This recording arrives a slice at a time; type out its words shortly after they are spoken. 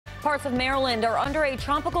Parts of Maryland are under a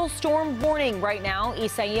tropical storm warning right now.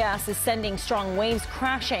 Isaias is sending strong waves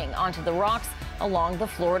crashing onto the rocks along the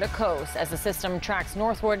Florida coast. As the system tracks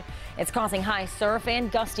northward, it's causing high surf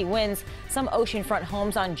and gusty winds. Some oceanfront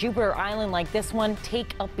homes on Jupiter Island like this one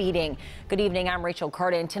take a beating. Good evening, I'm Rachel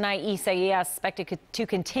Cardin. Tonight, Isaias expected to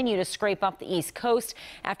continue to scrape up the east coast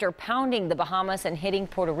after pounding the Bahamas and hitting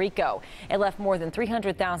Puerto Rico. It left more than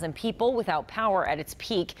 300,000 people without power at its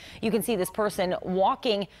peak. You can see this person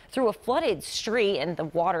walking through a flooded street, and the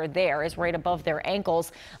water there is right above their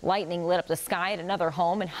ankles. Lightning lit up the sky at another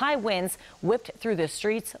home, and high winds whipped through the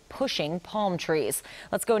streets, pushing palm trees.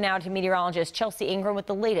 Let's go now to meteorologist Chelsea Ingram with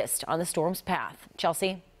the latest on the storm's path.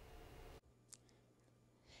 Chelsea.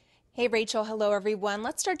 Hey, Rachel. Hello, everyone.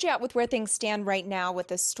 Let's start you out with where things stand right now with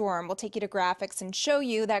the storm. We'll take you to graphics and show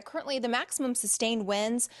you that currently the maximum sustained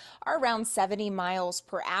winds are around 70 miles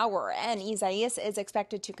per hour. And Isaias is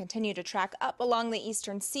expected to continue to track up along the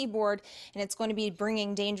eastern seaboard, and it's going to be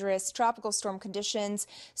bringing dangerous tropical storm conditions,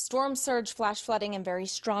 storm surge, flash flooding, and very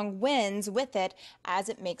strong winds with it as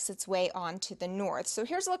it makes its way on to the north. So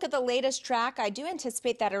here's a look at the latest track. I do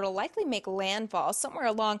anticipate that it'll likely make landfall somewhere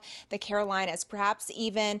along the Carolinas, perhaps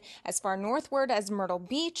even as far northward as Myrtle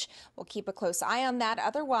Beach. We'll keep a close eye on that.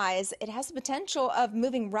 Otherwise, it has the potential of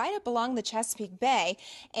moving right up along the Chesapeake Bay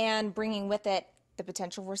and bringing with it the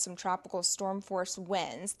potential for some tropical storm force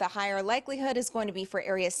winds. The higher likelihood is going to be for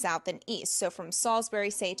areas south and east, so from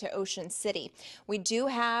Salisbury, say, to Ocean City. We do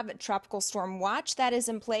have tropical storm watch that is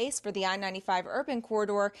in place for the I-95 urban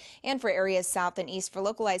corridor and for areas south and east for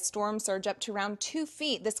localized storm surge up to around 2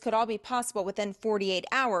 feet. This could all be possible within 48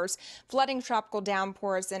 hours, flooding, tropical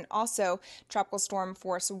downpours, and also tropical storm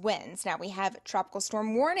force winds. Now we have tropical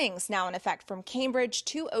storm warnings now in effect from Cambridge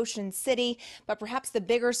to Ocean City, but perhaps the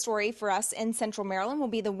bigger story for us in central Maryland will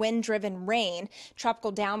be the wind-driven rain.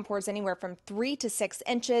 Tropical downpours anywhere from 3 to 6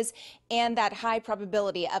 inches and that high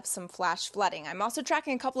probability of some flash flooding. I'm also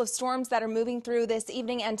tracking a couple of storms that are moving through this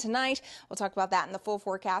evening and tonight. We'll talk about that in the full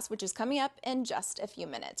forecast, which is coming up in just a few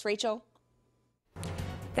minutes. Rachel?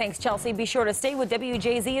 Thanks, Chelsea. Be sure to stay with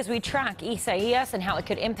WJZ as we track Isaias and how it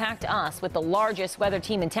could impact us. With the largest weather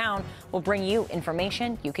team in town, we'll bring you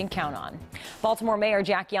information you can count on. Baltimore Mayor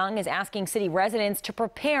Jack Young is asking city residents to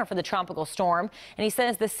prepare for the tropical storm, and he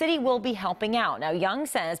says the city will be helping out. Now, Young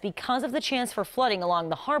says because of the chance for flooding along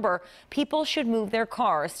the harbor, people should move their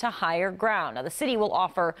cars to higher ground. Now, the city will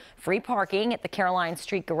offer free parking at the Caroline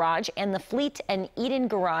Street Garage and the Fleet and Eden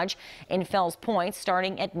Garage in Fells Point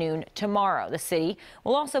starting at noon tomorrow. The city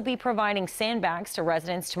will also be providing sandbags to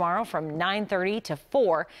residents tomorrow from 9:30 to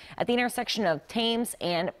 4 at the intersection of Thames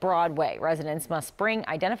and Broadway. Residents must bring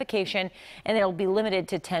identification, and it'll be limited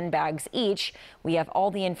to 10 bags each. We have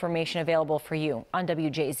all the information available for you on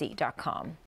WJZ.com.